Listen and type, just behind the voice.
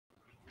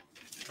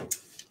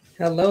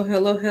Hello,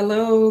 hello,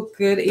 hello.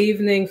 Good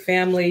evening,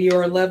 family. You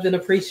are loved and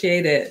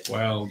appreciated.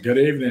 Well, good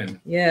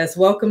evening. Yes,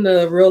 welcome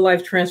to Real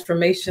Life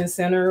Transformation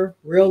Center.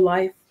 Real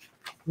life,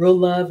 real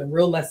love, and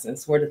real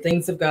lessons where the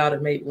things of God are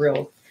made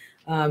real.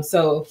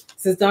 So,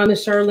 since Don and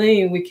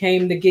Charlene, we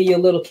came to give you a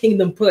little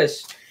kingdom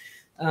push.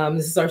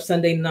 This is our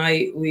Sunday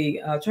night.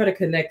 We try to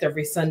connect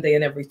every Sunday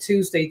and every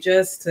Tuesday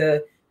just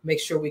to make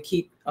sure we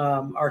keep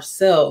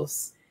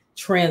ourselves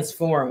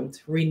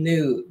transformed,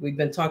 renewed. We've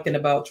been talking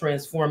about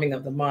transforming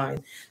of the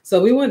mind. So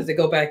we wanted to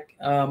go back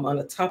on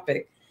a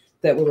topic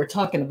that we were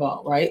talking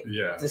about, right?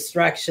 Yeah.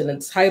 Distraction.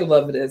 And the title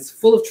of it is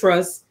Full of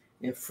Trust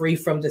and Free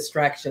from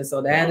Distraction.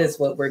 So that is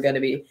what we're going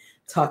to be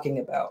talking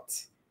about.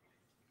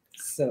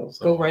 So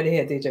go right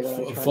ahead,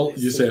 DJ.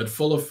 You said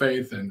full of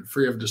faith and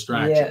free of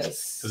distractions.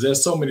 Yes. Because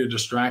there's so many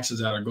distractions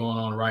that are going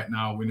on right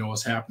now. We know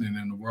what's happening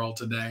in the world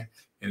today.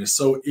 And it's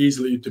so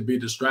easily to be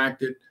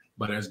distracted.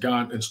 But as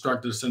God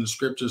instructed us in the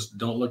scriptures,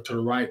 don't look to the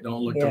right,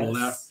 don't look to the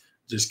left.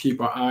 Just keep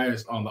our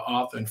eyes on the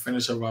author and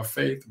finisher of our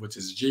faith, which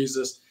is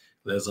Jesus.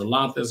 There's a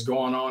lot that's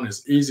going on.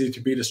 It's easy to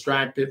be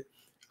distracted,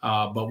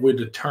 but we're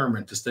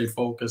determined to stay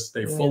focused,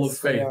 stay full of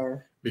faith.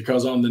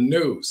 Because on the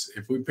news,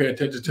 if we pay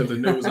attention to the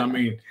news, I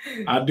mean,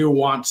 I do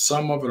watch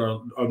some of it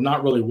or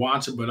not really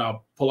watch it, but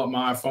I'll pull up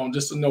my iPhone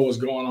just to know what's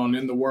going on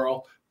in the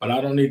world. But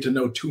I don't need to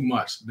know too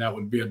much. That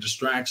would be a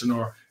distraction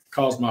or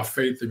cause my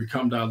faith to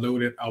become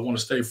diluted. I want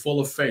to stay full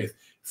of faith,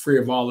 free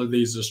of all of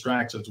these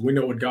distractions. We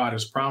know what God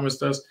has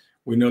promised us.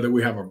 We know that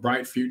we have a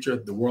bright future.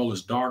 The world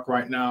is dark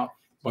right now,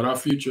 but our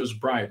future is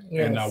bright.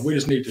 Yes. And we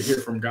just need to hear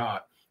from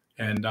God.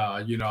 And,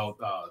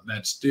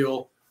 that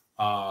still,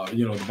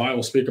 the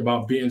Bible speak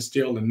about being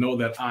still and know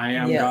that I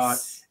am God.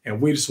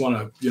 And we just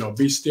want to,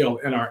 be still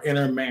in our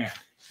inner man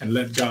and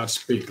let God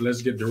speak.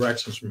 Let's get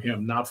directions from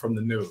him, not from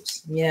the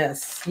news.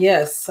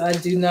 Yes. I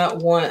do not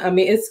want,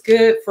 it's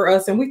good for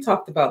us. And we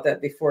talked about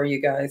that before, you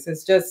guys.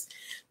 It's just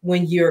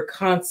when you're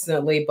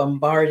constantly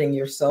bombarding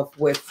yourself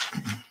with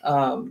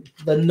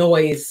the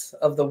noise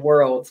of the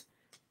world,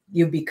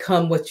 you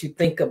become what you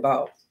think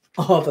about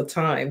all the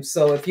time.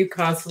 So if you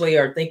constantly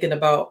are thinking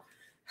about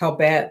how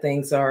bad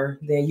things are,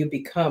 then you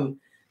become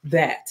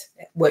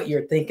what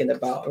you're thinking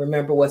about.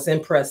 Remember, what's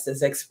impressed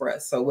is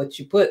expressed. So what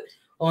you put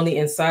on the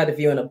inside of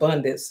you in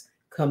abundance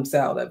comes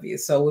out of you.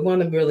 So we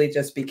want to really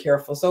just be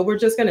careful. So we're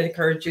just going to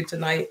encourage you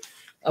tonight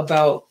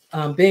about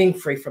being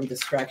free from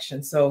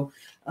distraction. So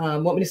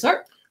want me to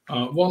start?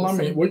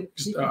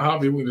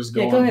 Javi, we just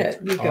go. Yeah, go ahead.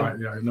 You go. All right.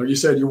 Yeah. No, you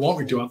said you want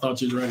me to. I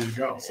thought you were ready to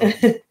go. So.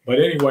 But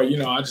anyway,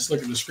 I just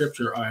look at the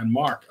scripture in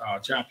Mark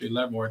chapter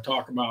 11 where it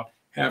talk about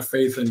have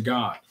faith in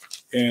God.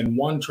 And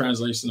one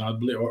translation, I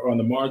believe, or on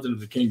the margin of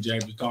the King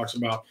James, it talks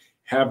about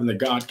having the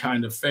God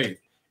kind of faith.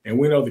 And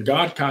we know the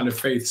God kind of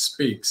faith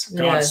speaks.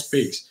 God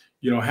speaks.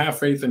 Have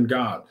faith in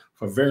God.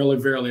 For verily,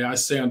 verily, I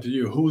say unto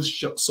you,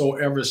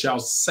 whosoever shall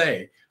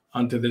say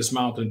unto this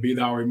mountain, be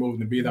thou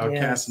removed and be thou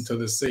cast into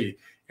the sea,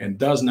 and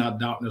does not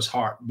doubt in his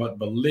heart, but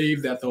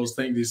believe that those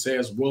things he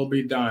says will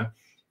be done,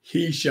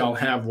 he shall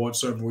have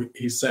whatsoever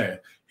he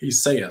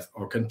saith,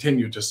 or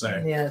continue to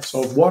say. Yes.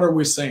 So what are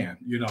we saying?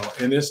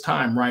 In this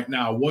time right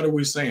now, what are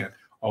we saying?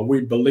 Are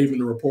we believing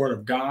the report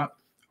of God?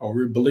 Are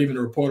we believing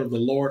the report of the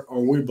Lord? Or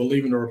are we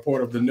believing the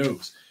report of the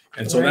news?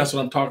 And so that's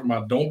what I'm talking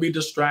about. Don't be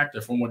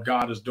distracted from what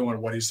God is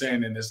doing, what he's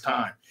saying in this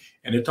time.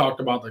 And it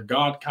talked about the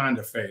God kind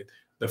of faith,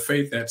 the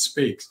faith that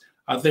speaks.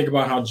 I think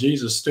about how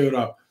Jesus stood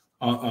up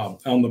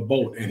on the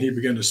boat and he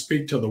began to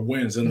speak to the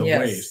winds and the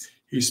waves.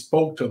 He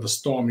spoke to the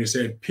storm. He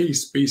said,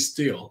 peace, be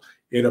still.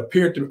 It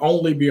appeared to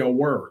only be a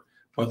word,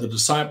 but the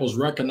disciples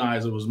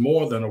recognized it was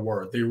more than a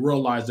word. They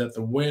realized that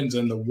the winds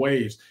and the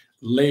waves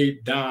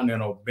laid down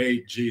and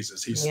obeyed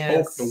Jesus. He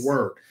spoke the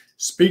word.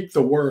 Speak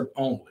the word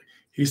only.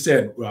 He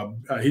said,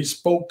 he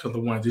spoke to the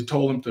winds. He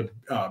told them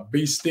to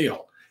be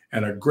still.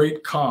 And a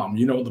great calm,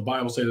 the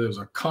Bible says there was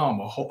a calm,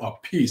 a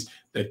peace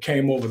that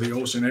came over the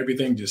ocean,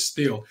 everything just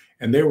still.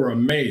 And they were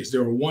amazed. They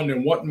were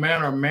wondering, what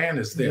manner of man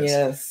is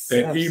this?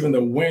 That even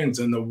the winds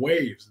and the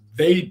waves,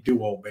 they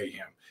do obey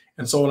him.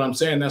 And so what I'm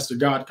saying, that's the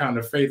God kind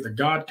of faith. The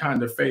God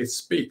kind of faith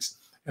speaks.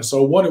 And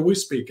so what are we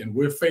speaking?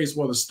 We're faced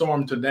with a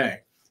storm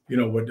today,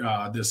 with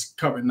this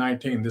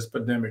COVID-19, this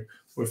pandemic.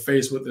 We're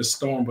faced with this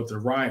storm, with the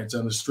riots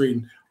on the street.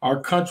 And our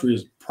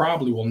country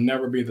probably will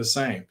never be the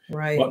same.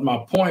 Right. But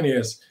my point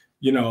is,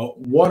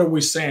 what are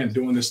we saying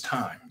during this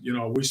time?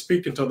 We're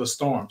speaking to the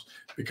storms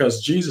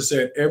because Jesus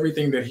said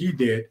everything that he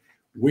did,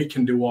 we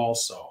can do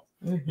also.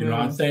 Mm-hmm.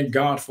 I thank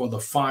God for the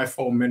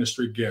fivefold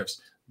ministry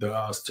gifts.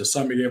 To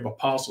some he gave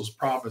apostles,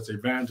 prophets,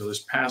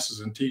 evangelists, pastors,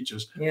 and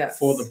teachers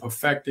for the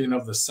perfecting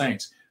of the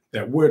saints,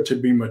 that we're to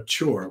be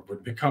mature,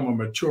 would become a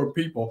mature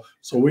people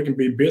so we can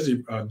be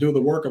busy, do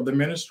the work of the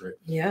ministry.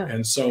 Yeah.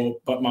 And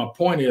so, but my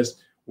point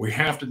is, we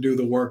have to do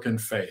the work in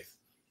faith.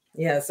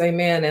 Yes,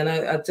 amen. And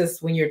I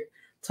just, when you're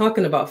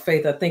talking about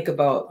faith, I think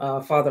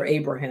about Father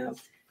Abraham,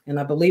 and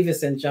I believe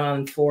it's in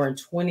John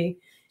 4:20,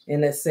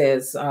 and it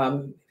says,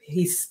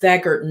 he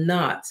staggered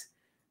not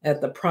at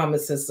the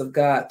promises of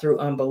God through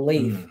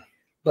unbelief,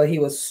 but he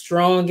was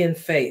strong in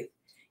faith,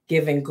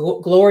 giving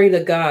glory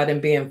to God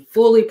and being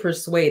fully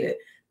persuaded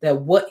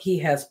that what he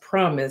has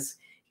promised,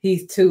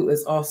 he too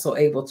is also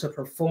able to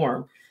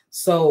perform.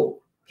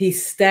 So he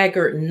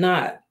staggered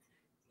not.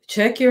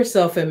 Check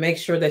yourself and make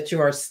sure that you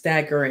are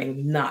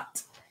staggering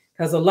not.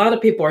 Because a lot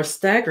of people are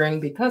staggering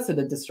because of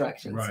the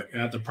distractions. Right.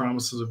 At the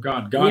promises of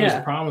God. God is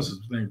promises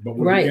things, but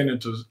we're beginning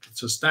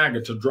to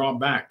stagger, to draw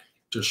back,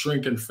 to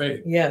shrink in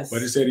faith. Yes.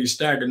 But he said he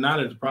staggered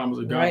not at the promise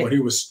of God, but he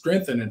was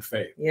strengthened in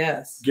faith.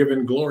 Yes.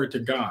 Giving glory to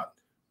God.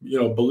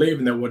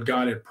 Believing that what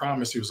God had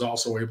promised, he was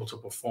also able to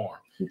perform.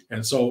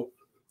 And so.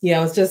 Yeah,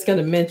 I was just going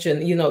to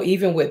mention,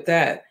 even with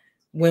that,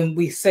 when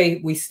we say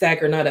we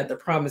stagger not at the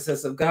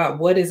promises of God,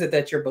 what is it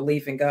that you're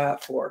believing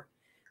God for?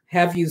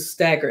 Have you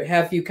staggered?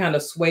 Have you kind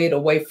of swayed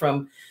away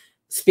from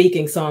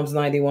speaking Psalms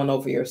 91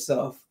 over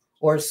yourself,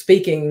 or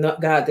speaking,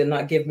 God did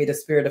not give me the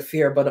spirit of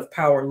fear, but of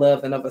power,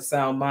 love, and of a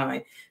sound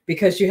mind?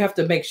 Because you have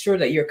to make sure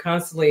that you're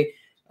constantly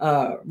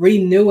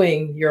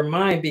renewing your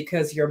mind,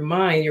 because your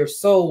mind, your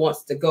soul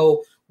wants to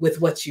go with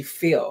what you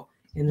feel.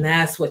 And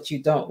that's what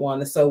you don't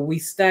want. And so we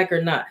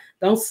stagger not.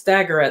 Don't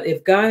stagger at.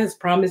 If God has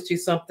promised you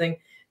something,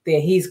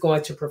 then he's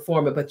going to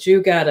perform it. But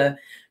you got to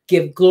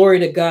give glory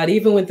to God,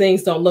 even when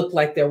things don't look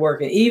like they're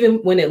working, even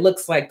when it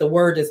looks like the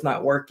word is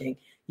not working.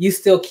 You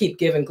still keep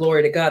giving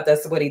glory to God.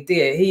 That's what he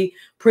did. He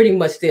pretty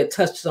much did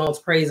touchstones,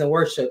 praise, and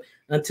worship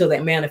until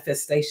that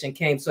manifestation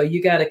came. So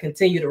you got to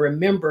continue to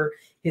remember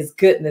his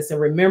goodness and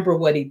remember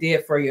what he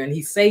did for you. And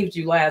he saved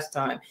you last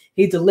time.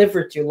 He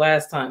delivered you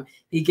last time.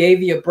 He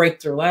gave you a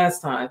breakthrough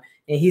last time.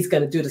 And he's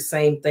going to do the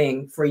same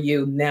thing for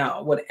you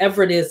now.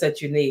 Whatever it is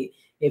that you need,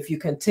 if you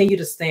continue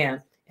to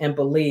stand and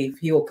believe,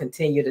 he will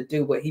continue to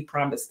do what he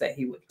promised that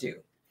he would do.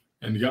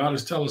 And God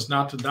is telling us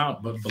not to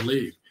doubt, but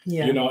believe.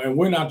 Yeah. And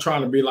we're not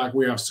trying to be like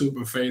we have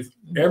super faith.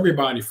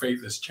 Everybody's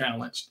faith is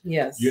challenged.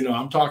 Yes.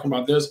 I'm talking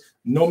about this.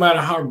 No matter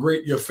how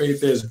great your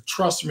faith is,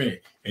 trust me.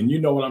 And you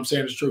know what I'm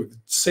saying is true.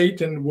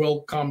 Satan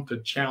will come to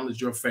challenge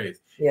your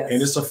faith. Yes.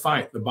 And it's a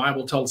fight. The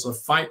Bible tells us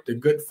to fight the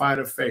good fight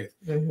of faith.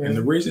 Mm-hmm. And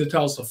the reason it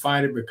tells us to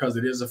fight it because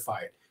it is a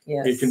fight.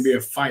 Yes. It can be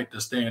a fight to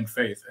stay in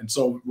faith. And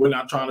so we're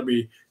not trying to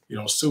be,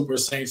 super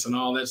saints and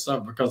all that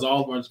stuff, because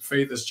all of our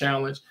faith is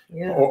challenged,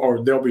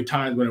 or there'll be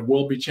times when it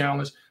will be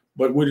challenged.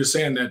 But we're just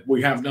saying that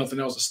we have nothing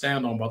else to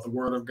stand on but the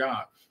word of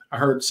God. I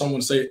heard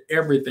someone say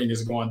everything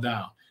is going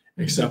down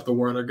except the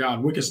word of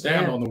God. We can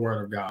stand on the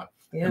word of God.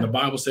 Yeah. And the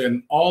Bible said,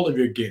 in all of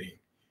your getting,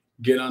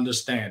 get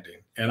understanding.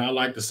 And I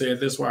like to say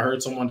it this way. I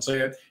heard someone say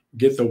it,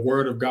 get the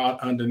word of God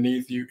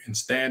underneath you and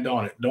stand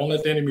on it. Don't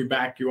let the enemy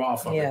back you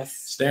off of it.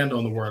 Stand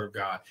on the word of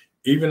God.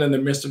 Even in the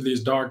midst of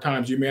these dark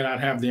times, you may not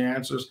have the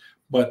answers,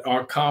 but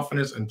our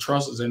confidence and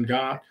trust is in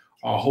God.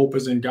 Our hope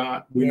is in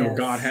God. We know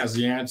God has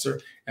the answer.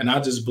 And I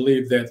just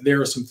believe that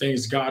there are some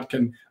things God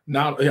can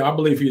not, I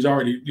believe he's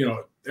already,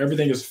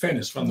 everything is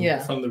finished from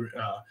the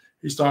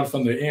he started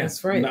from the end.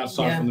 That's right. Not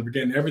started from the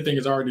beginning. Everything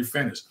is already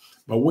finished,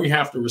 but we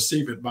have to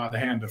receive it by the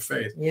hand of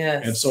faith.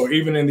 Yes. And so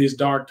even in these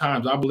dark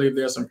times, I believe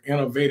there's some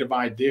innovative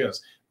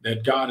ideas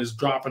that God is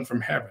dropping from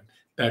heaven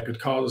that could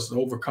cause us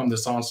to overcome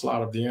this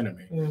onslaught of the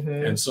enemy.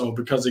 Mm-hmm. And so,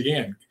 because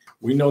again,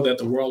 we know that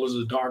the world is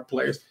a dark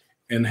place,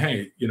 and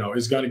hey,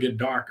 it's going to get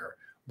darker.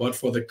 But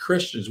for the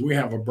Christians, we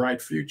have a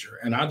bright future.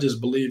 And I just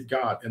believe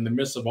God, in the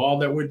midst of all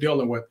that we're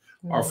dealing with,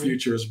 our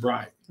future is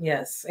bright.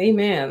 Yes.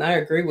 Amen. I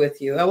agree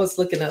with you. I was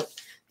looking up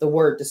the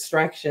word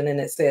distraction, and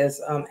it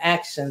says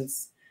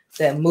actions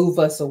that move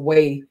us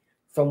away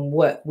from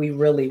what we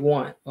really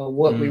want or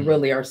what we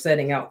really are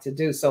setting out to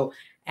do. So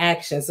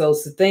actions,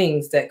 those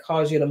things that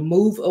cause you to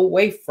move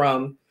away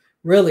from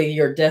really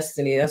your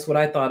destiny. That's what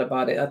I thought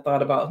about it. I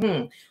thought about,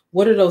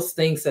 what are those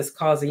things that's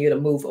causing you to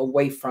move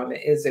away from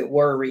it? Is it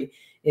worry?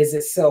 Is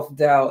it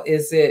self-doubt?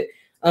 Is it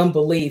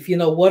unbelief?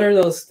 What are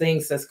those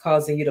things that's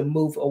causing you to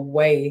move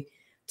away,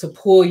 to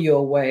pull you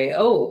away?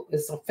 Oh,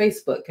 it's on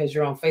Facebook because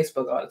you're on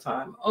Facebook all the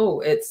time.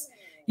 Oh, it's,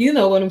 you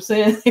know what I'm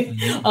saying?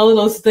 Mm-hmm. All of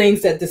those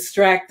things that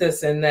distract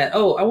us, and that,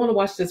 oh, I want to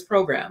watch this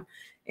program.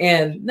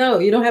 And no,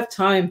 you don't have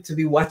time to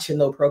be watching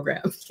no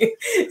program.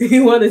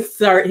 You want to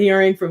start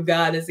hearing from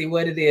God and see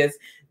what it is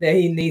that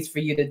he needs for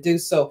you to do.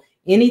 So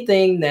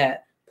anything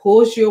that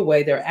pulls you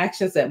away, there are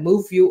actions that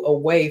move you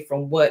away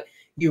from what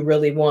you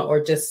really want,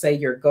 or just say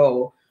your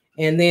goal.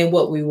 And then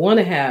what we want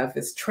to have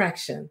is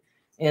traction.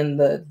 And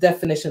the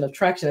definition of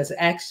traction is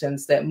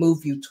actions that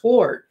move you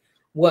toward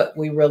what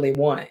we really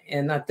want.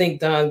 And I think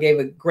Don gave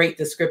a great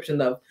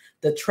description of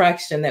the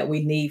traction that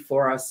we need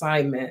for our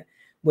assignment,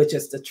 which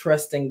is to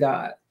trust in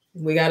God.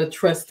 We got to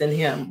trust in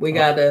him. We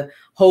got to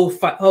hold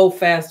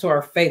fast to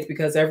our faith,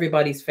 because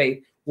everybody's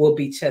faith will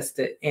be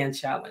tested and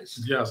challenged.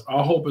 Yes,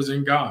 our hope is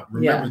in God.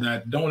 Remember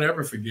that. Don't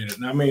ever forget it.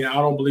 And I mean, I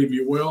don't believe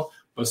you will,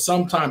 but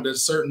sometimes at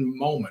certain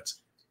moments,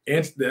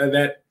 in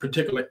that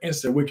particular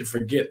instant, we can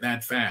forget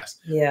that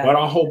fast. Yeah. But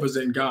our hope is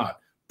in God.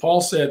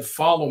 Paul said,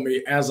 follow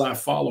me as I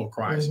follow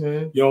Christ.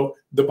 Mm-hmm.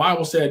 The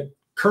Bible said,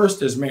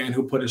 cursed is man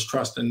who put his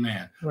trust in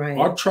man. Right.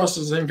 Our trust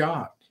is in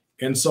God.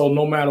 And so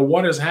no matter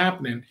what is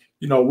happening,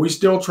 we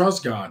still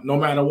trust God no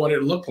matter what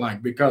it looked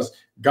like, because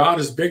God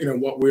is bigger than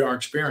what we are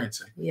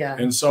experiencing. Yeah.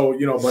 And so,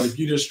 but if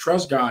you just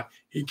trust God,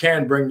 he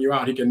can bring you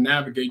out. He can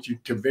navigate you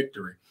to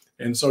victory.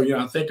 And so,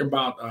 I think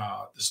about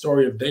the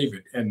story of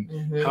David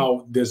and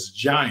how this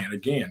giant,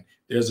 again,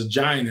 there's a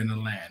giant in the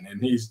land and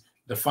he's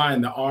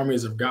defying the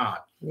armies of God.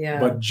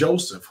 Yeah. But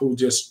Joseph, who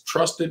just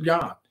trusted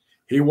God,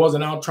 he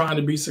wasn't out trying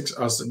to be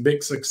a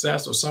big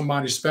success or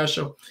somebody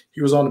special.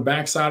 He was on the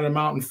backside of the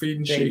mountain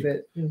feeding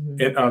David. sheep.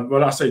 And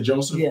what I say,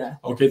 Joseph? Yeah.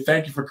 Okay,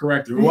 thank you for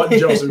correcting me. It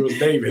wasn't Joseph, it was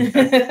David.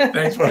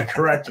 Thanks for the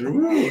correction.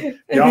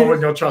 Y'all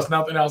wasn't going to trust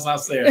nothing else I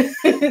said,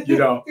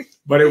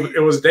 But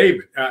it was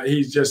David.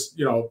 He's just,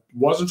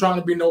 wasn't trying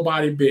to be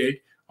nobody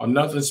big or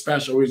nothing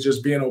special. He was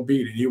just being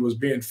obedient. He was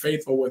being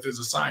faithful with his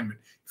assignment,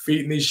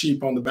 feeding these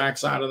sheep on the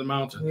backside of the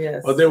mountain.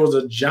 Yes. But there was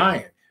a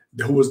giant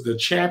who was the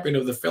champion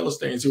of the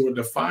Philistines, who would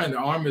defy the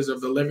armies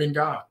of the living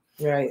God.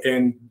 Right.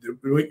 And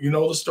you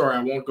know the story.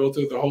 I won't go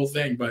through the whole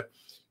thing, but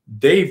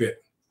David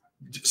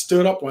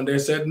stood up one day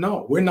and said,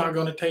 no, we're not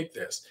going to take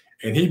this.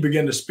 And he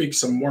began to speak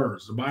some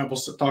words. The Bible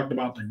talked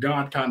about the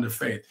God kind of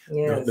faith,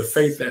 the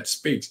faith that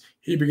speaks.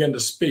 He began to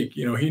speak.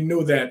 He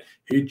knew that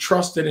he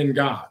trusted in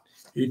God.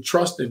 He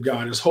trusted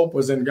God. His hope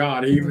was in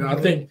God. I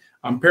think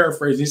I'm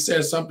paraphrasing. He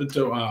said something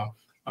to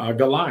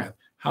Goliath,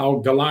 how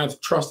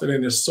Goliath trusted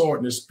in his sword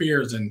and his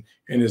spears and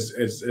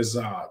his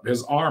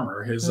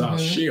armor, his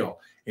shield.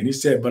 And he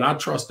said, but I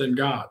trust in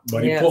God.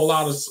 But he pulled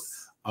out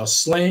a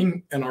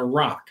sling and a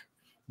rock,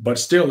 but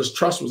still his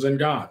trust was in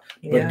God.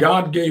 But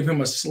God gave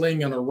him a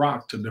sling and a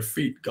rock to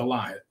defeat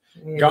Goliath.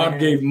 God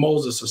gave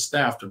Moses a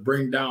staff to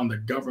bring down the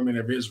government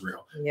of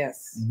Israel.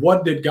 Yes.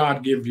 What did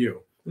God give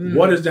you?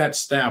 What is that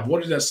staff?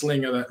 What is that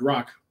sling or that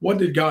rock? What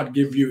did God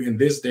give you in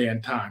this day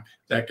and time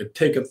that could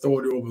take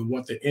authority over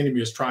what the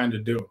enemy is trying to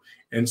do?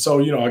 And so,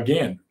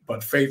 again,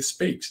 but faith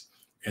speaks.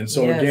 And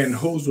so, again,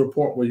 whose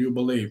report will you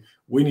believe?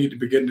 We need to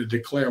begin to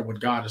declare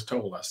what God has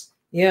told us.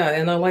 Yeah.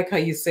 And I like how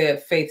you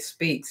said faith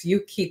speaks.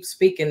 You keep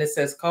speaking. It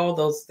says, call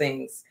those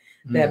things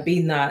that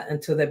be not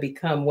until they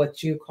become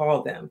what you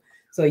call them.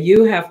 So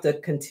you have to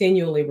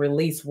continually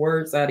release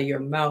words out of your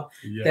mouth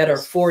that are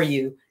for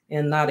you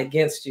and not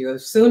against you.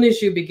 As soon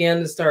as you begin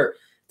to start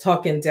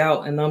talking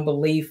doubt and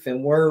unbelief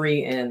and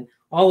worry and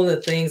all of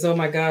the things, oh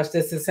my gosh,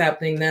 this is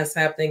happening, that's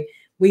happening.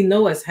 We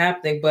know it's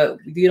happening, but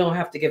you don't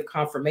have to give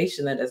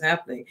confirmation that it's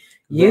happening.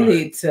 You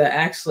need to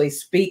actually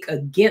speak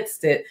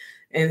against it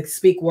and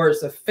speak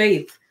words of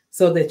faith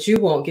so that you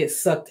won't get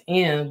sucked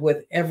in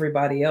with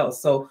everybody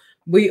else. So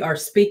we are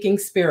speaking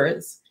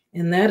spirits,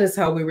 and that is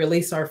how we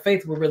release our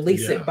faith. We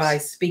release it by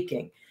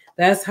speaking.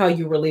 That's how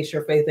you release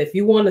your faith. If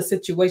you want a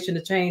situation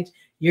to change,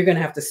 you're going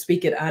to have to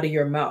speak it out of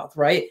your mouth,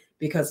 right?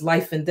 Because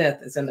life and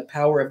death is in the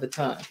power of the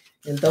tongue.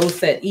 And those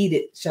that eat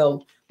it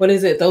shall, what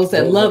is it? Those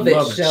that love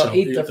it shall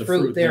eat the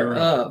fruit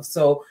thereof.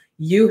 So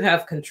you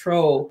have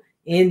control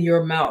in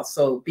your mouth.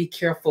 So be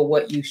careful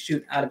what you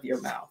shoot out of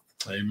your mouth.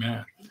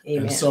 Amen.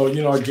 And so,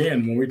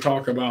 again, when we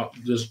talk about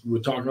this, we're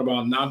talking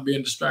about not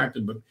being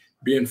distracted, but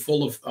being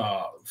full of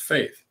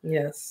faith.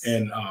 Yes.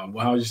 And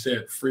how you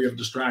said, free of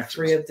distractions.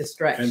 Free of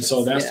distractions. And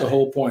so that's the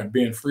whole point,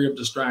 being free of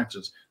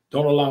distractions.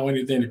 Don't allow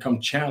anything to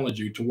come challenge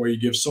you to where you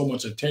give so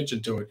much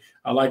attention to it.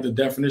 I like the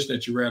definition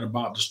that you read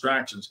about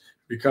distractions,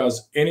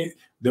 because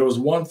there was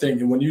one thing,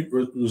 and when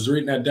you was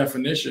reading that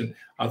definition,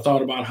 I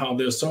thought about how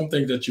there's some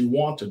things that you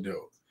want to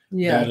do.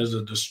 That is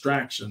a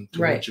distraction to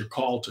what you're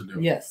called to do.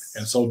 Yes.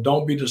 And so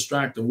don't be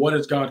distracted. What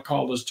has God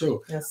called us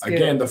to? That's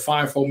Again, the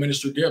fivefold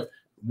ministry gift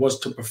was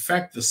to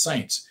perfect the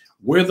saints.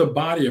 We're the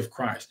body of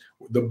Christ.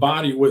 The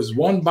body was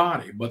one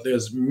body, but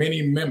there's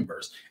many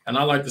members. And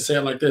I like to say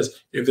it like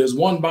this. If there's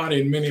one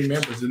body and many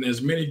members, then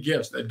there's many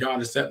gifts that God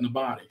has set in the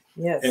body.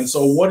 Yes. And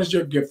so what is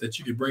your gift that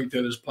you could bring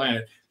to this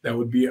planet that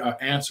would be an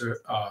answer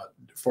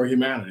for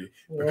humanity?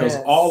 Because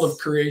all of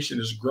creation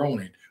is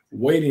groaning,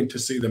 waiting to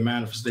see the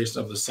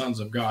manifestation of the sons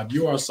of God.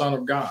 You are a son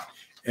of God.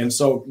 And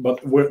so, but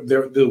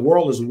the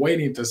world is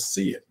waiting to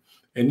see it.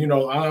 And,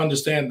 I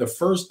understand the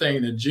first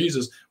thing that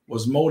Jesus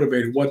was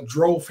motivated, what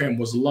drove him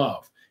was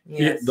love.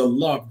 The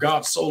love.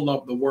 God so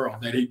loved the world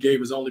that he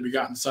gave his only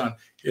begotten son.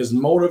 His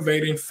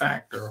motivating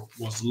factor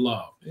was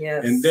love.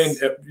 Yes. And then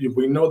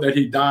we know that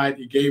he died.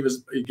 He gave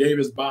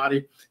his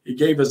body. He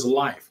gave his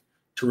life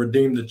to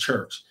redeem the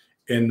church.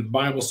 And the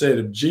Bible said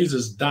if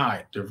Jesus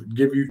died to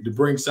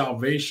bring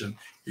salvation,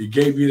 he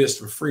gave you this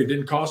for free. It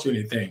didn't cost you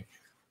anything.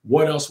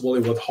 What else will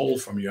he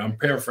withhold from you? I'm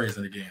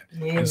paraphrasing again.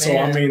 Amen. And so,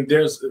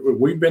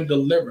 we've been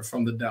delivered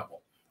from the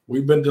devil.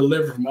 We've been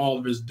delivered from all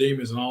of his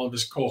demons and all of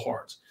his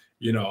cohorts.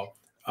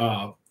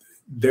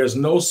 There's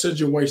no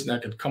situation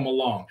that could come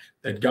along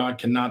that God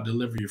cannot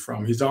deliver you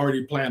from. He's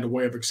already planned a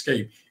way of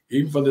escape.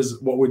 Even for this,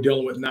 what we're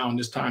dealing with now in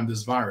this time,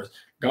 this virus,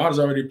 God has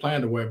already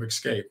planned a way of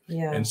escape.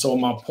 Yeah. And so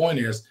my point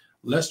is,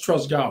 let's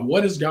trust God.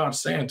 What is God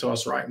saying to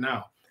us right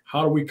now?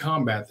 How do we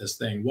combat this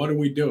thing? What do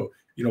we do?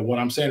 What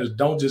I'm saying is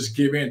don't just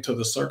give in to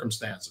the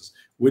circumstances.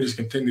 We just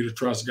continue to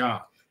trust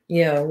God.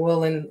 Yeah,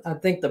 well, and I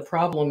think the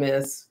problem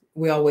is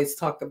we always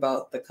talk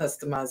about the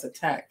customized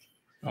attack.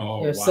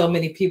 There's so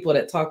many people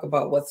that talk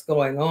about what's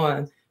going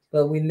on,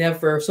 but we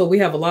never. So we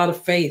have a lot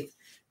of faith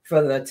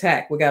for the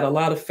attack. We got a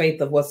lot of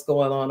faith of what's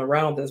going on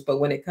around us. But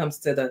when it comes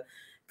to the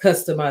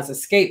customized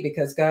escape,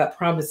 because God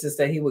promises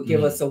that he would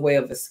give us a way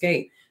of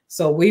escape.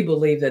 So we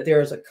believe that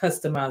there is a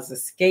customized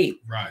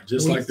escape. Right.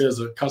 Just like there's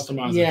a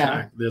customized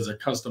attack, there's a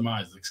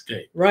customized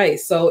escape. Right.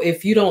 So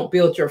if you don't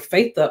build your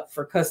faith up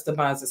for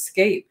customized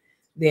escape,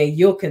 then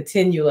you'll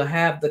continue to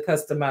have the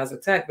customized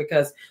attack,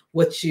 because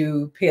what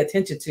you pay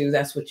attention to,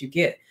 that's what you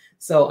get.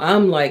 So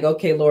I'm like,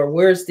 okay, Lord,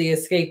 where's the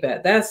escape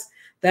at?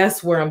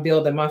 That's where I'm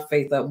building my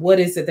faith up. What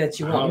is it that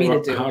you want me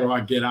to do? How do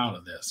I get out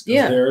of this?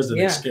 Yeah. There is an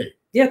escape.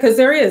 Yeah, because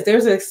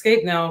there's an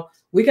escape. Now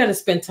we got to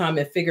spend time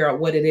and figure out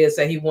what it is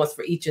that he wants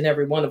for each and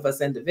every one of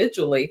us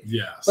individually.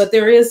 Yes. But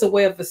there is a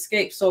way of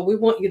escape. So we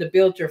want you to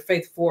build your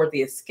faith for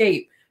the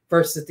escape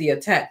versus the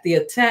attack. The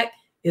attack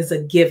is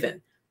a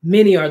given.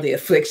 Many are the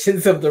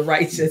afflictions of the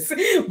righteous,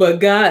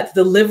 but God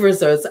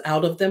delivers us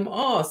out of them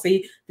all.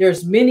 See,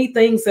 there's many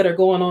things that are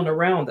going on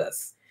around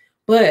us,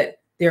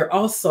 but there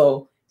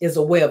also is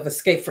a way of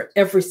escape for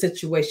every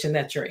situation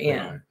that you're in.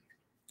 Right.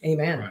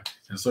 Amen. Right.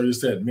 And so you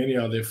said, many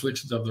are the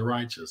afflictions of the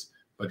righteous,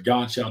 but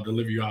God shall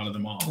deliver you out of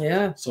them all.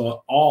 Yeah.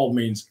 So all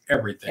means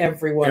everything.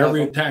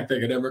 Every attack that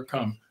could ever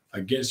come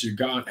against you,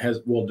 God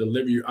will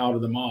deliver you out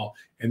of them all.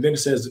 And then it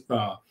says,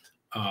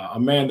 a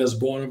man that's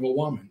born of a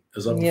woman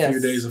is of a few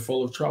days are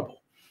full of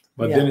trouble.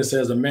 But then it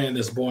says, a man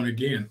that's born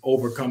again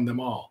overcome them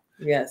all.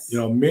 Yes. You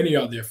know, many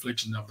are the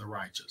afflictions of the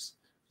righteous.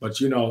 But,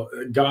 you know,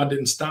 God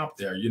didn't stop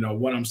there. You know,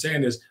 what I'm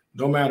saying is,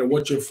 no matter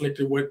what you're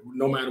afflicted with,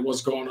 no matter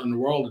what's going on in the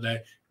world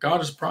today, God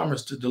has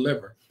promised to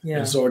deliver. Yeah.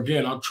 And so,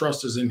 again, our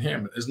trust is in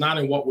him. It's not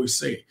in what we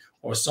see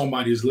or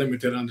somebody's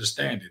limited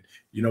understanding.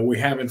 You know, we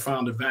haven't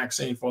found a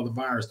vaccine for the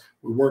virus.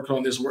 We worked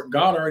on this work.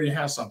 God already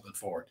has something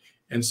for it.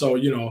 And so,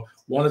 you know,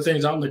 one of the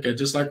things I look at,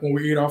 just like when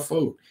we eat our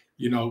food,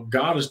 you know,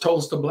 God has told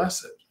us to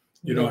bless it.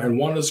 You know, and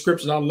one of the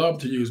scriptures I love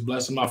to use,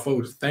 blessing my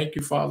food. Thank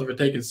you, Father, for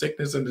taking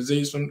sickness and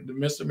disease from the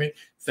midst of me.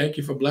 Thank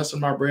you for blessing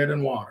my bread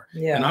and water.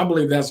 Yeah. And I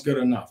believe that's good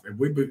enough. If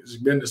we've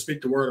been to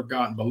speak the word of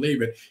God and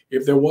believe it,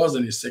 if there was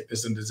any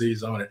sickness and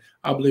disease on it,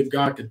 I believe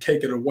God could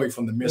take it away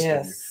from the midst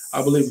of you.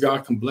 I believe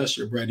God can bless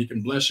your bread. He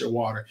can bless your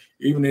water,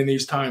 even in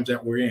these times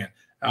that we're in.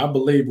 I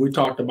believe we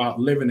talked about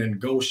living in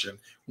Goshen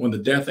when the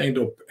death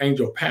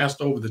angel passed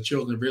over the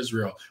children of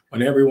Israel,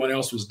 when everyone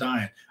else was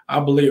dying. I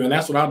believe, and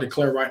that's what I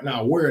declare right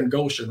now. We're in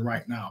Goshen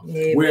right now.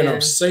 Amen. We're in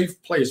a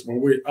safe place where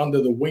we're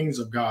under the wings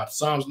of God.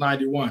 Psalms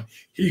 91,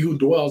 he who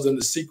dwells in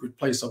the secret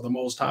place of the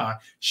Most High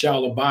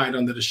shall abide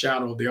under the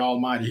shadow of the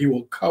Almighty. He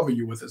will cover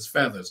you with his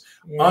feathers.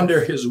 Yes.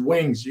 Under his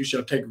wings you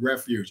shall take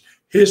refuge.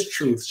 His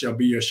truth shall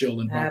be your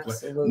shield and buckler.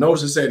 Absolutely.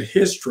 Notice it said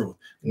his truth,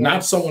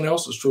 not someone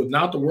else's truth,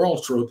 not the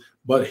world's truth,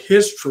 but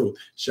his truth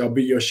shall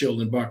be your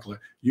shield and buckler.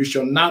 You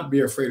shall not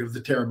be afraid of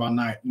the terror by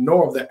night,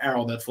 nor of the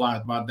arrow that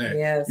flies by day.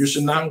 Yes. You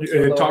should not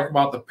talk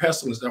about the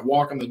pestilence that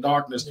walk in the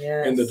darkness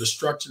and the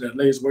destruction that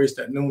lays waste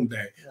at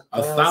noonday.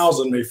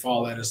 1,000 may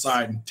fall at his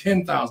side and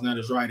 10,000 at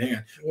his right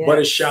hand, but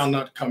it shall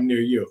not come near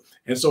you.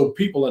 And so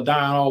people are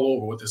dying all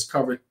over with this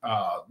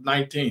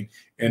COVID-19.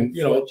 And,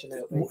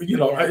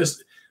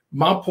 it's,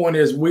 my point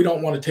is, we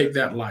don't want to take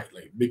that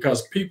lightly,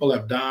 because people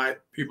have died,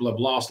 people have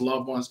lost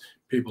loved ones,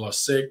 people are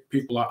sick,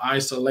 people are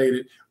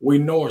isolated. We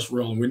know it's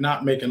real, and we're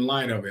not making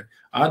light of it.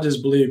 I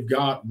just believe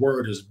God's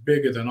word is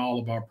bigger than all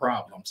of our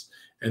problems.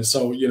 And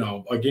so, you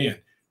know, again,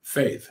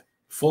 faith,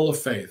 full of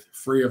faith,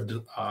 free of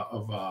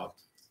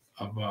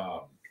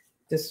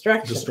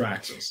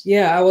distractions.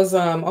 Yeah, I was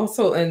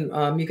also,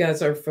 and you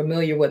guys are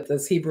familiar with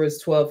this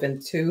Hebrews 12:1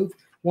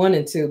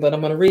 and 2, but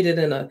I'm going to read it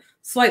in a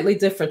slightly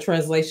different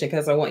translation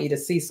because I want you to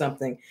see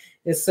something.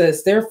 It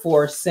says,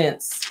 therefore,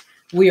 since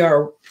we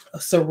are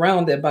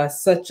surrounded by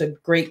such a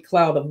great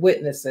cloud of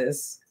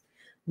witnesses,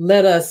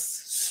 let us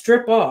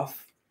strip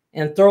off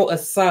and throw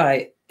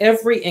aside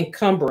every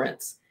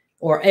encumbrance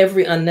or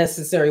every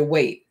unnecessary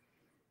weight,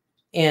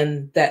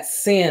 and that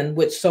sin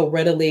which so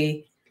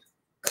readily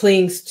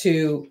clings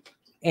to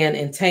and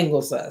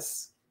entangles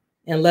us.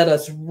 And let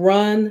us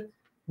run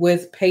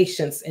with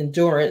patience,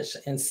 endurance,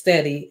 and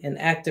steady and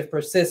active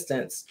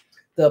persistence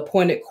the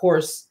appointed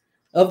course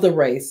of the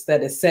race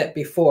that is set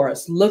before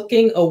us,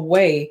 looking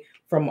away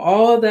from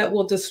all that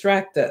will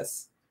distract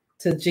us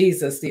to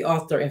Jesus, the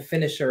author and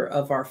finisher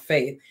of our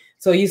faith.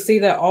 So you see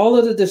that all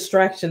of the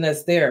distraction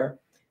that's there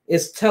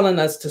is telling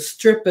us to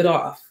strip it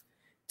off,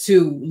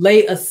 to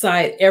lay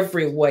aside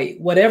every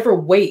weight, whatever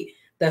weight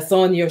that's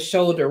on your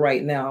shoulder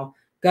right now.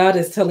 God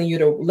is telling you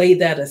to lay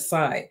that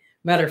aside.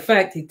 Matter of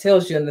fact, he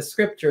tells you in the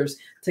scriptures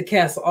to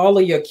cast all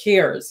of your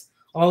cares,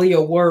 all of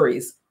your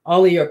worries,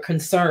 all of your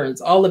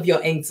concerns, all of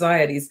your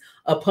anxieties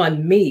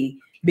upon me,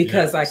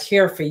 because I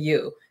care for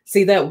you.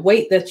 See, that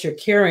weight that you're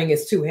carrying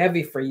is too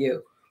heavy for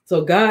you.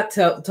 So God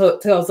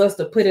tells us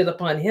to put it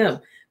upon him,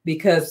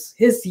 because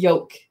his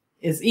yoke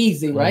is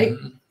easy, right?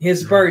 Mm-hmm.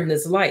 His burden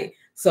is light.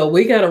 So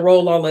we got to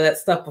roll all of that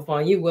stuff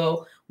upon you.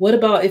 Well, what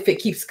about if it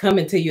keeps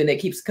coming to you and it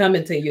keeps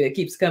coming to you? It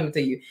keeps coming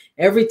to you.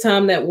 Every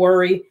time that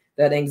worry,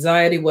 that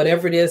anxiety,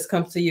 whatever it is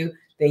comes to you,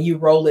 then you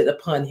roll it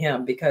upon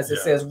him, because it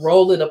says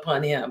roll it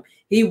upon him.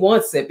 He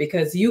wants it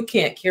because you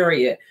can't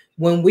carry it.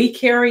 When we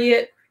carry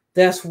it,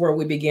 that's where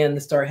we begin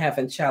to start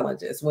having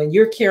challenges. When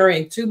you're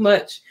carrying too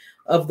much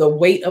of the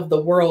weight of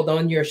the world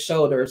on your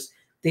shoulders,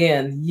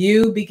 then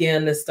you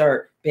begin to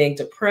start being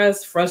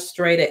depressed,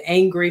 frustrated,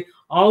 angry,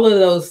 all of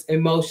those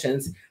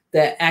emotions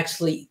that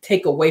actually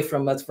take away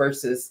from us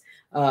versus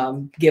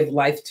give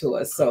life to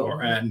us. So,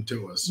 or adding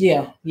to us.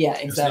 Yeah, yeah,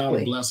 exactly. It's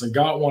not a blessing.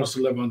 God wants us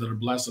to live under the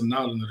blessing,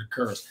 not under the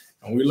curse.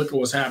 And we look at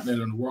what's happening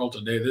in the world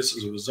today. This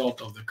is a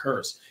result of the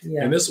curse.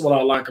 Yeah. And this is what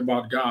I like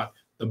about God.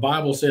 The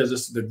Bible says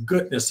it's the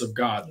goodness of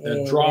God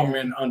that draw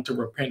men unto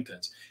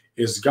repentance.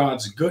 It's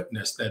God's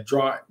goodness that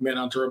draw men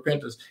unto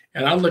repentance.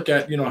 And I look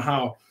at,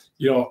 how,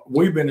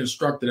 we've been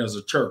instructed as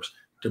a church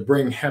to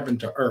bring heaven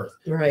to earth.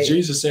 Right.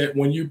 Jesus said,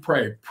 when you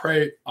pray,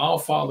 our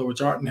Father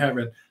which art in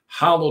heaven,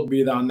 hallowed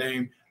be thy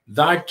name.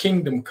 Thy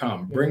kingdom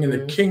come, bringing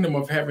the kingdom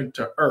of heaven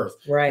to earth.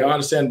 Right. God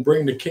is saying,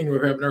 bring the kingdom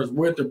of heaven to earth.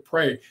 We're to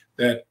pray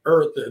that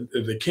earth,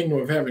 the kingdom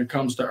of heaven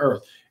comes to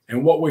earth.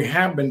 And what we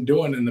have been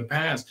doing in the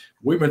past,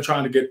 we've been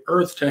trying to get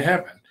earth to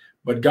heaven.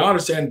 But God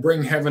is saying,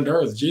 bring heaven to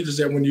earth. Jesus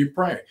said, when you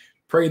pray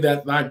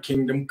that thy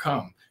kingdom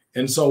come.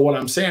 And so what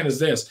I'm saying is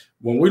this: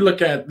 when we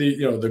look at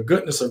the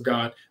goodness of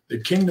God, the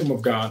kingdom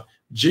of God,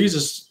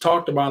 Jesus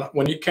talked about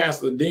when he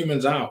cast the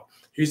demons out.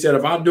 He said,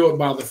 if I do it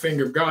by the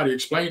finger of God, he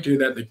explained to you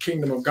that the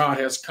kingdom of God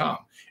has come.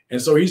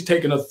 And so he's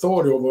taken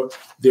authority over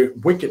the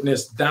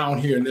wickedness down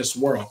here in this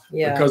world,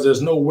 because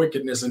there's no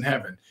wickedness in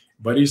heaven.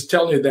 But he's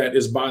telling you that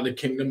it's by the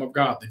kingdom of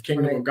God. The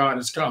kingdom of God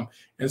has come.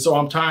 And so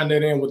I'm tying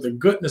that in with the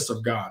goodness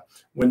of God.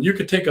 When you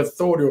can take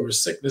authority over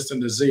sickness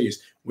and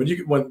disease,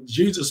 when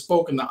Jesus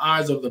spoke and the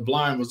eyes of the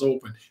blind was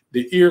open,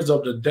 the ears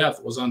of the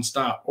deaf was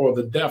unstopped, or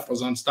the deaf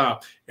was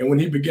unstopped. And when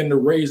he began to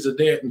raise the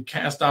dead and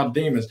cast out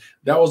demons,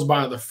 that was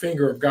by the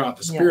finger of God,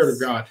 the Spirit of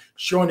God,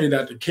 showing you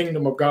that the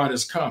kingdom of God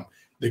has come.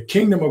 The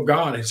kingdom of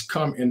God has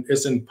come and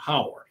it's in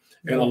power.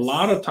 And a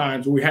lot of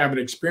times we haven't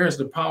experienced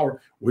the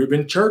power. We've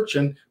been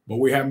churching, but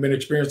we haven't been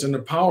experiencing the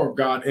power of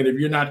God. And if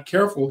you're not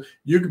careful,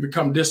 you can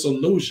become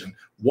disillusioned,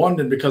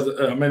 wondering, because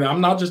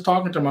I'm not just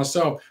talking to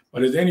myself,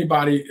 but has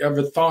anybody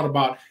ever thought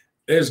about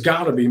there's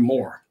got to be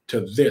more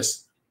to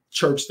this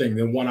church thing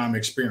than what I'm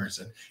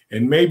experiencing?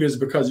 And maybe it's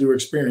because you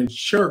experience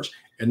church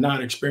and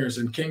not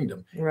experiencing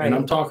kingdom. Right. And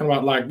I'm talking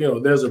about,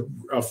 there's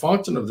a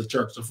function of the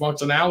church. The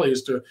functionality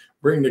is to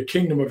bring the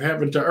kingdom of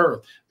heaven to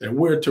earth, that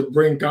we're to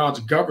bring God's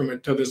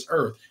government to this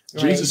earth.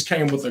 Right. Jesus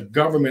came with a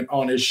government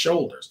on his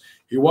shoulders.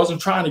 He wasn't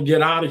trying to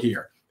get out of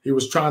here. He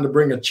was trying to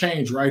bring a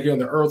change right here in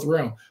the earth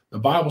realm. The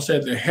Bible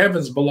said the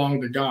heavens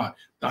belong to God.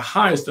 The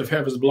highest of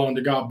heavens belong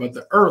to God, but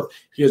the earth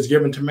he has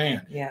given to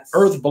man. Yes.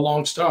 Earth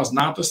belongs to us,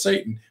 not to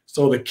Satan.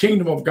 So the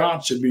kingdom of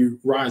God should be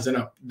rising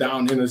up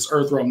down in this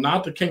earth realm,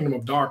 not the kingdom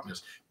of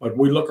darkness. But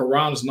we look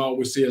around us and all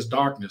we see is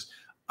darkness.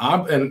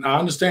 And I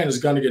understand it's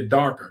going to get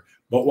darker.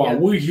 But while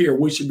we're here,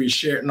 we should be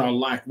sharing our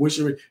light. We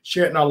should be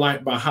sharing our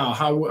light by how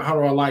do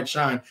our light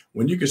shine?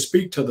 When you can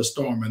speak to the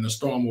storm and the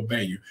storm will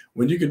obey you.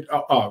 When you can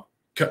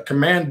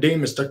command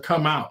demons to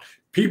come out.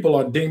 People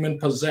are demon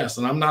possessed.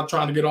 And I'm not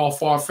trying to get all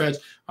far-fetched.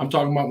 I'm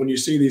talking about when you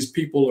see these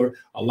people are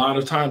a lot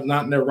of times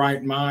not in their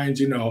right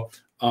minds,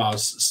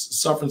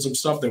 suffering some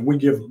stuff that we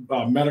give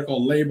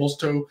medical labels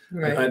to.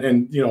 Right.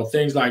 And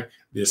things like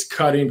this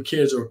cutting,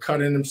 kids are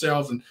cutting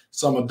themselves, and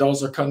some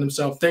adults are cutting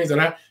themselves, things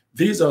that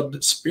these are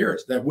the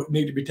spirits that would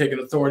need to be taken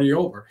authority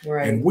over.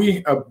 Right. And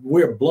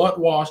we're blood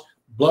washed,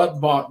 blood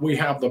bought. We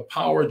have the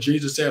power.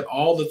 Jesus said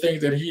all the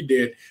things that he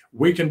did,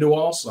 we can do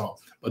also.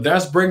 But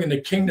that's bringing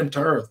the kingdom to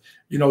earth.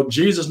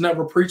 Jesus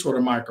never preached with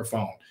a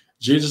microphone.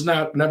 Jesus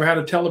never had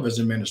a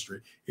television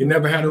ministry. He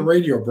never had a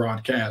radio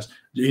broadcast.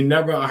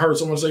 I heard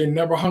someone say he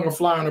never hung a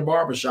fly in a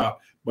barbershop,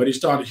 but he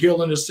started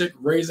healing the sick,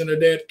 raising the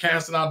dead,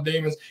 casting out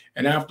demons.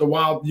 And after a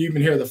while, you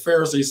even hear the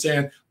Pharisees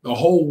saying the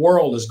whole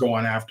world is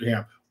going after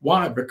him.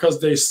 Why? Because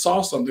they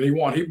saw something he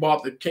wanted. He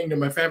brought the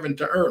kingdom of heaven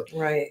to earth.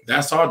 Right.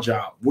 That's our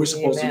job. We're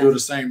supposed to do the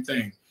same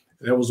thing.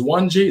 There was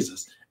one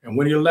Jesus. And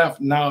when he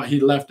left, now he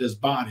left his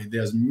body.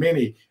 There's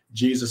many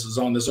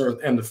Jesuses on this earth.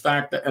 And the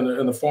fact that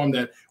in the form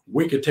that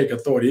we could take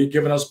authority, he'd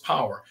given us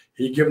power.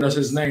 He'd given us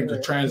his name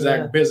to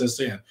transact business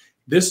in.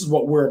 This is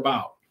what we're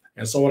about.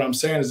 And so what I'm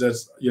saying is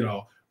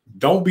that,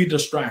 don't be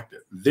distracted.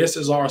 This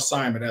is our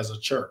assignment as a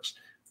church.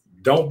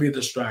 Don't be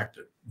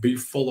distracted. Be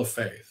full of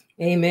faith.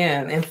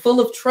 Amen. And full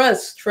of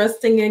trust,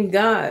 trusting in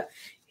God.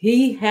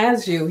 He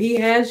has you. He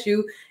has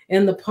you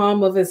in the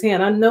palm of his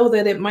hand. I know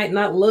that it might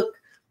not look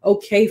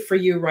okay for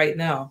you right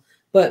now,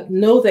 but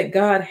know that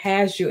God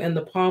has you in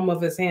the palm of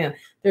his hand.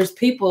 There's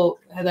people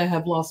that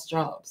have lost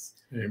jobs.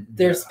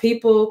 There's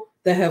people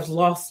that have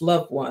lost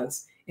loved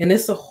ones. And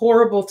it's a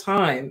horrible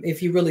time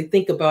if you really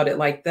think about it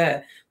like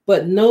that.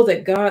 But know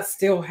that God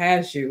still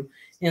has you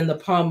in the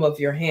palm of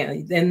your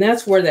hand. And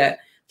that's where that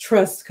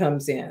trust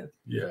comes in.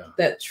 Yeah.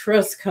 That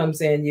trust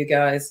comes in, you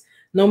guys.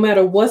 No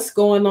matter what's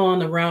going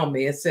on around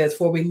me, it says,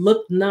 for we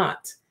look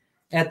not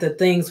at the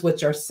things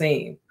which are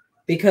seen,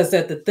 because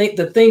that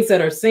the things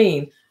that are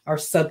seen are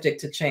subject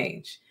to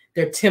change.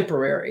 They're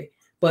temporary.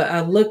 But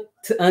I look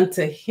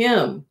unto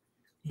him,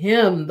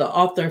 the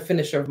author and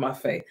finisher of my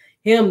faith.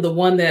 him, the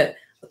one that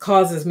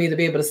causes me to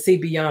be able to see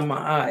beyond my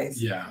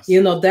eyes. Yes.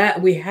 You know,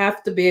 that we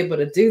have to be able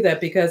to do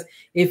that, because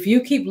if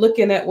you keep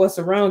looking at what's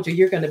around you,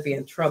 you're going to be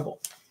in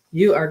trouble.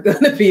 You are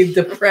going to be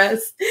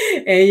depressed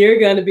and you're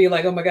going to be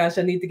like, oh my gosh,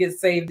 I need to get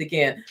saved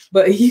again.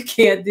 But you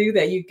can't do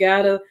that. You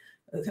gotta,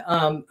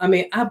 I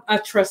mean, I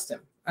trust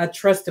him. I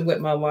trust him with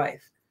my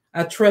life.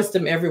 I trust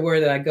him everywhere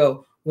that I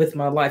go with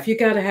my life. You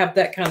got to have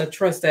that kind of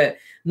trust, that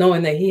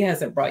knowing that he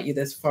hasn't brought you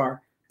this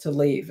far to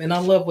leave. And I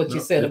love what you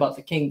said about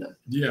the kingdom.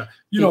 Yeah.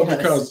 You know,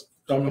 because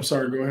I'm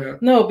sorry, go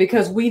ahead. No,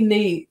 because we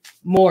need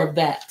more of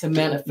that to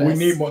manifest. We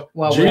need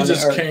more.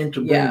 Jesus came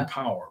to bring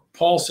power.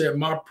 Paul said,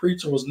 my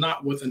preaching was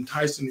not with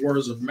enticing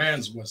words of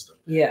man's wisdom,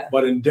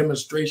 but in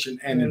demonstration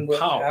and in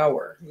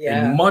power.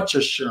 And much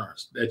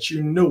assurance that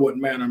you knew what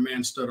manner of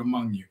man stood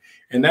among you.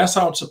 And that's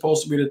how it's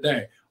supposed to be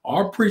today.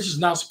 Our preaching is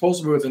not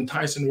supposed to be with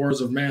enticing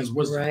words of man's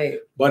wisdom,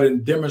 but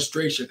in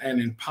demonstration and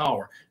in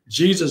power.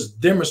 Jesus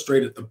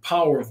demonstrated the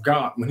power of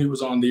God when he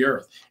was on the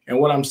earth. And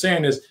what I'm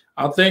saying is,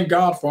 I thank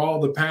God for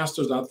all the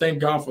pastors. I thank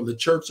God for the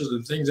churches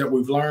and things that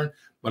we've learned.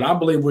 But I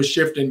believe we're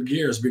shifting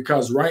gears,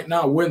 because right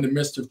now we're in the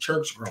midst of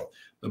church growth.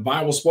 The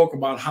Bible spoke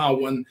about how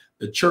when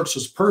the church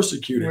was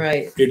persecuted,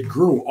 it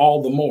grew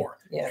all the more.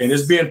 And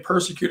it's being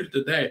persecuted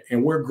today,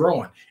 and we're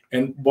growing.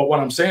 But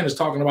what I'm saying is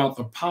talking about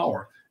the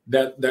power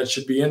that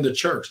should be in the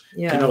church.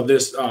 You know,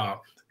 this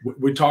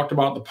we talked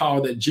about the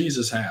power that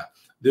Jesus had.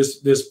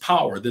 This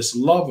power, this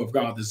love of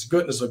God, this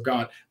goodness of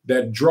God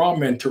that draw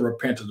men to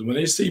repentance. When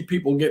they see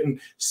people getting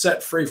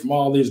set free from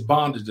all these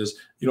bondages,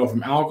 you know,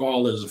 from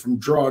alcoholism, from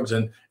drugs,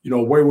 and, you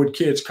know, wayward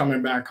kids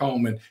coming back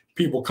home, and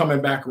people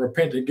coming back and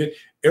repenting,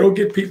 it'll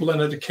get people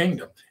into the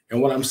kingdom.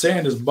 And what I'm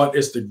saying is, but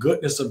it's the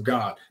goodness of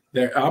God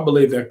that I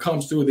believe that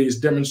comes through these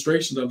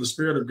demonstrations of the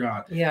Spirit of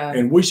God.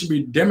 And we should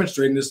be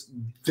demonstrating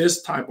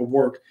this type of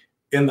work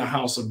in the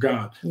house of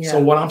God. So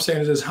what I'm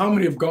saying is how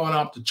many have gone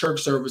out to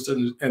church service,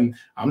 and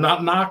I'm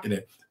not knocking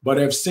it, but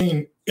have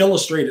seen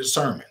illustrated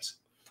sermons.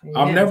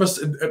 I've never,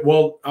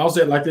 well, I'll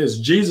say it like this.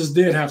 Jesus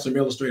did have some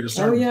illustrated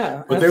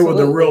sermons, but they were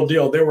the real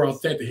deal. They were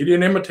authentic. He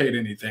didn't imitate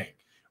anything.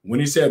 When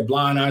he said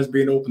blind eyes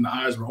being open, the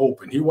eyes were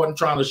open. He wasn't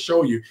trying to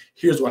show you,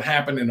 here's what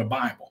happened in the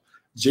Bible.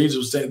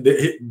 Jesus said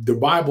the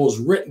Bible is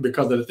written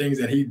because of the things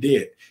that he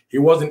did. He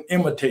wasn't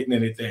imitating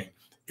anything.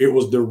 It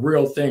was the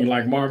real thing.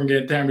 Like Marvin Gaye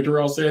and Tammy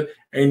Terrell said,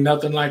 ain't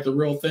nothing like the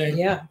real thing.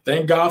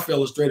 Thank God for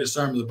illustrated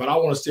sermons, but I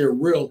want to see a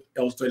real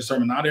illustrated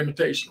sermon, not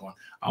imitation one.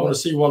 I want to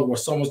see one where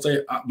someone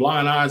say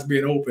blind eyes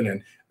being open,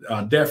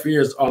 and deaf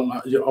ears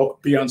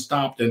be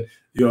unstopped, and,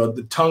 you know,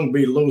 the tongue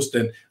be loosed,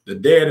 and the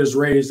dead is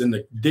raised, and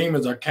the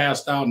demons are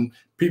cast out, and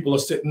people are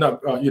sitting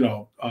up, clothed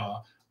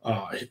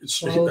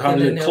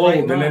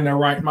and in their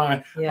right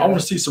mind. I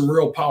want to see some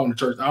real power in the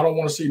church. I don't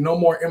want to see no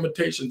more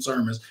imitation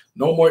sermons,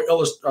 no more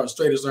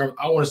illustrated sermons.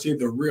 I want to see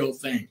the real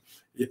thing.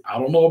 I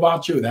don't know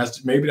about you.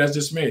 Maybe that's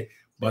just me.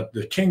 But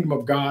the kingdom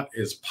of God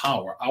is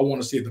power. I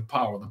want to see the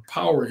power. The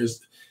power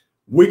is,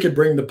 we could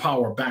bring the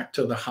power back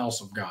to the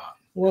house of God.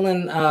 Well,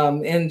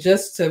 and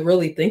just to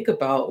really think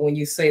about, when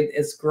you say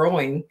it's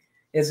growing,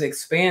 it's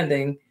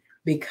expanding,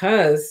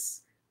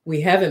 because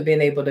we haven't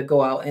been able to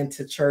go out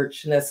into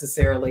church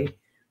necessarily.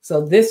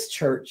 So this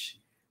church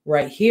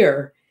right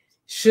here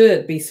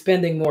should be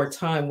spending more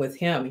time with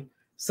him,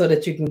 so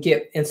that you can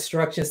get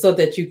instruction, so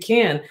that you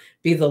can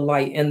be the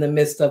light in the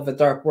midst of a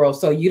dark world.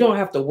 So you don't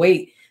have to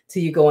wait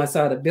till you go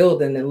inside a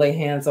building and lay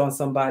hands on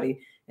somebody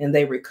and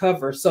they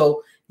recover.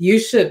 So you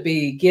should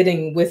be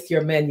getting with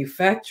your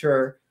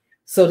manufacturer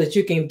so that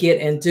you can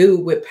get and do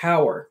with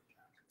power,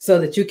 so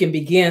that you can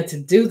begin to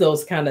do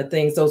those kind of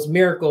things, those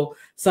miracle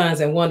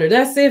signs and wonder.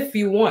 That's if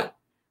you want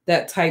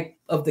that type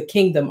of the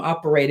kingdom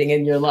operating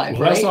in your life.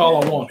 Well, that's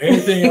all I want.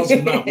 Anything else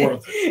is not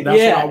worth it. That's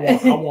what I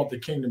want. I want the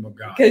kingdom of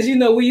God. Because, you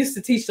know, we used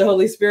to teach the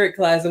Holy Spirit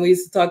class, and we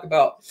used to talk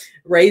about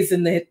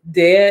raising the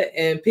dead,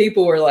 and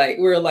people were like,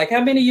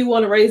 how many of you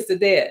want to raise the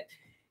dead?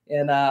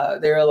 And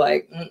they were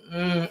like,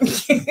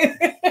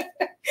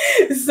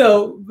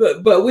 So,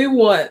 but we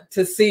want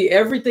to see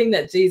everything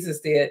that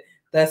Jesus did.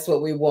 That's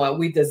what we want.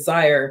 We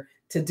desire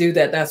to do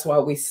that. That's why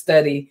we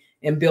study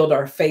and build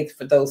our faith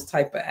for those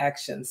type of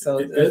actions. So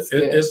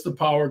it's the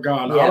power of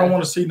God. I don't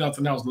want to see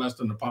nothing else less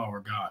than the power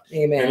of God.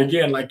 Amen. And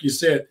again, like you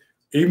said,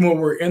 even when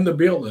we're in the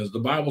buildings, the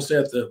Bible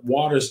said that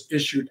waters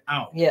issued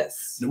out.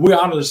 Yes. We're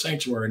out of the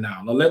sanctuary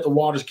now. Now let the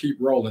waters keep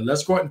rolling.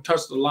 Let's go ahead and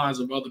touch the lives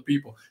of other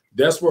people.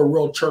 That's where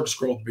real church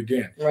growth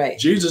began. Right.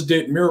 Jesus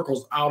did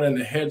miracles out in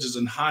the hedges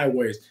and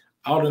highways,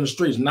 out in the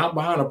streets, not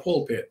behind a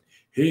pulpit.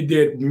 He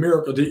did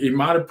miracles. He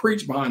might have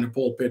preached behind the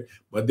pulpit,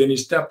 but then he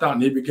stepped out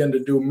and he began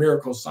to do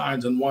miracle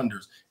signs and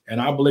wonders.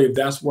 And I believe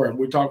that's where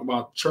we talk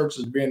about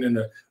churches being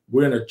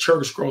we're in a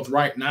church growth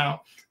right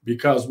now,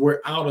 because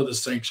we're out of the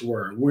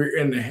sanctuary. We're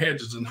in the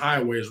hedges and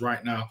highways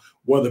right now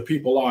where the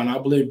people are. And I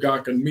believe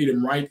God can meet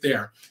them right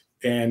there.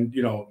 And,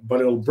 you know, but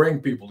it'll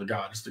bring people to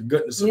God. It's the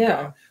goodness of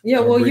God.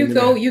 Yeah. Well,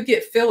 you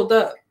get filled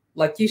up.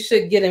 Like, you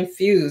should get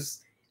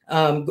infused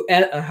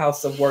at a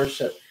house of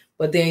worship.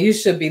 But then you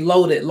should be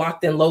loaded,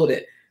 locked and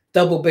loaded,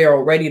 double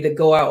barrel, ready to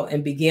go out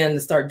and begin to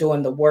start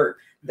doing the work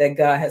that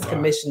God has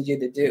commissioned you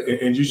to do.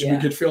 And you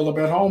should get filled up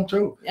at home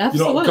too.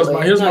 Absolutely.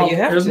 Because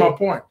here's my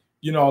point.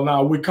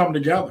 Now we come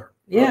together.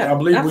 Yeah, I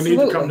believe we need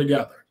to come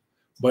together.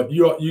 But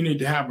you need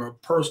to have a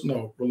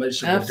personal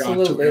relationship with God too.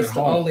 Absolutely, it's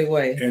the only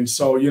way. And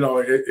so,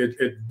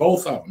 it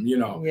both of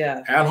them,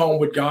 at home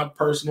with God,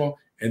 personal,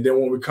 and then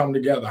when we come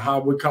together, how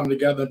we come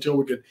together until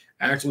we could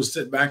actually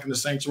sit back in the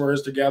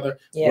sanctuaries together,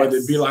 whether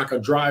it be like a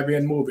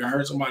drive-in movie. I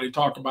heard somebody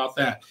talk about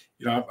that.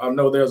 I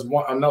know there's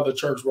another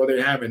church where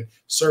they're having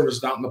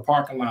service out in the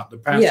parking lot. The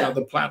pastor has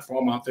the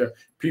platform out there.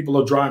 People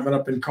are driving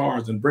up in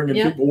cars and bringing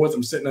people with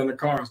them, sitting in the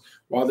cars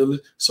while they.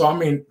 So I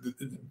mean,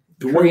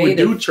 the way we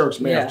do church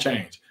may have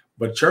changed.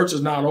 But church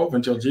is not over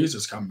until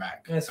Jesus come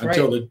back. That's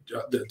until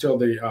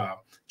the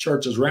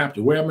church is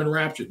raptured. We haven't been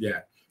raptured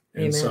yet.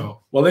 And Amen.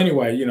 So, well,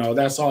 anyway,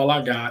 that's all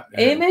I got.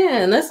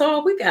 Amen. That's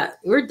all we got.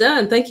 We're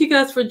done. Thank you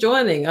guys for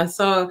joining. I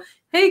saw,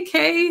 hey,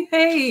 Kay,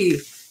 hey,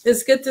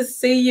 it's good to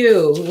see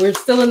you. We're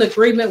still in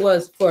agreement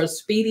for a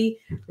speedy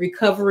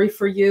recovery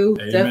for you.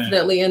 Amen.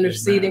 Definitely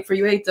interceding for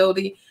you. Hey,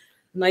 Dodie,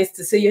 nice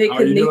to see you. Hey,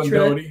 How you doing,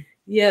 Kenitra. Dodie?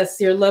 Yes,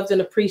 you're loved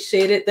and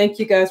appreciated. Thank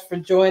you guys for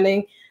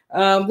joining.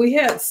 We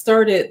had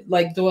started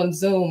doing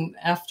Zoom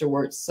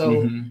afterwards.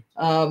 So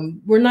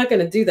we're not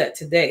going to do that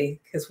today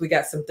because we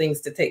got some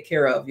things to take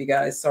care of, you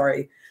guys.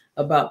 Sorry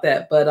about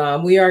that.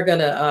 But we are going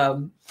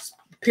to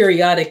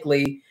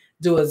periodically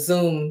do a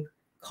Zoom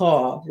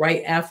call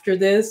right after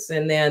this.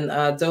 And then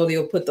Dodie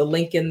will put the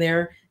link in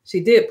there. She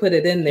did put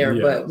it in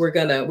there, but we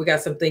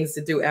got some things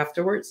to do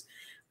afterwards.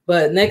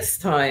 But next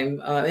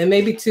time, and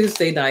maybe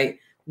Tuesday night,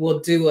 we'll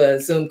do a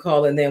Zoom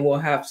call and then we'll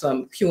have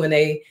some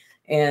Q&A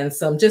and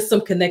some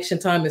connection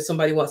time. If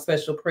somebody wants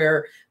special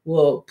prayer,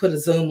 we'll put a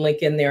Zoom link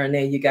in there and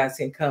then you guys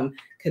can come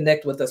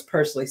connect with us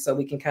personally so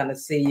we can kind of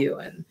see you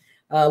and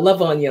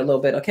love on you a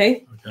little bit.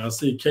 Okay. I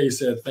see Kay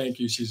said, thank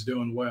you. She's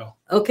doing well.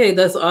 Okay.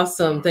 That's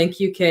awesome. Thank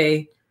you,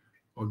 Kay.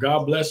 Well,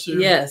 God bless you.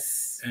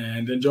 Yes.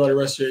 And enjoy the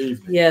rest of your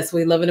evening. Yes.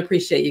 We love and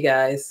appreciate you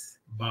guys.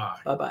 Bye.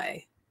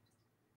 Bye-bye.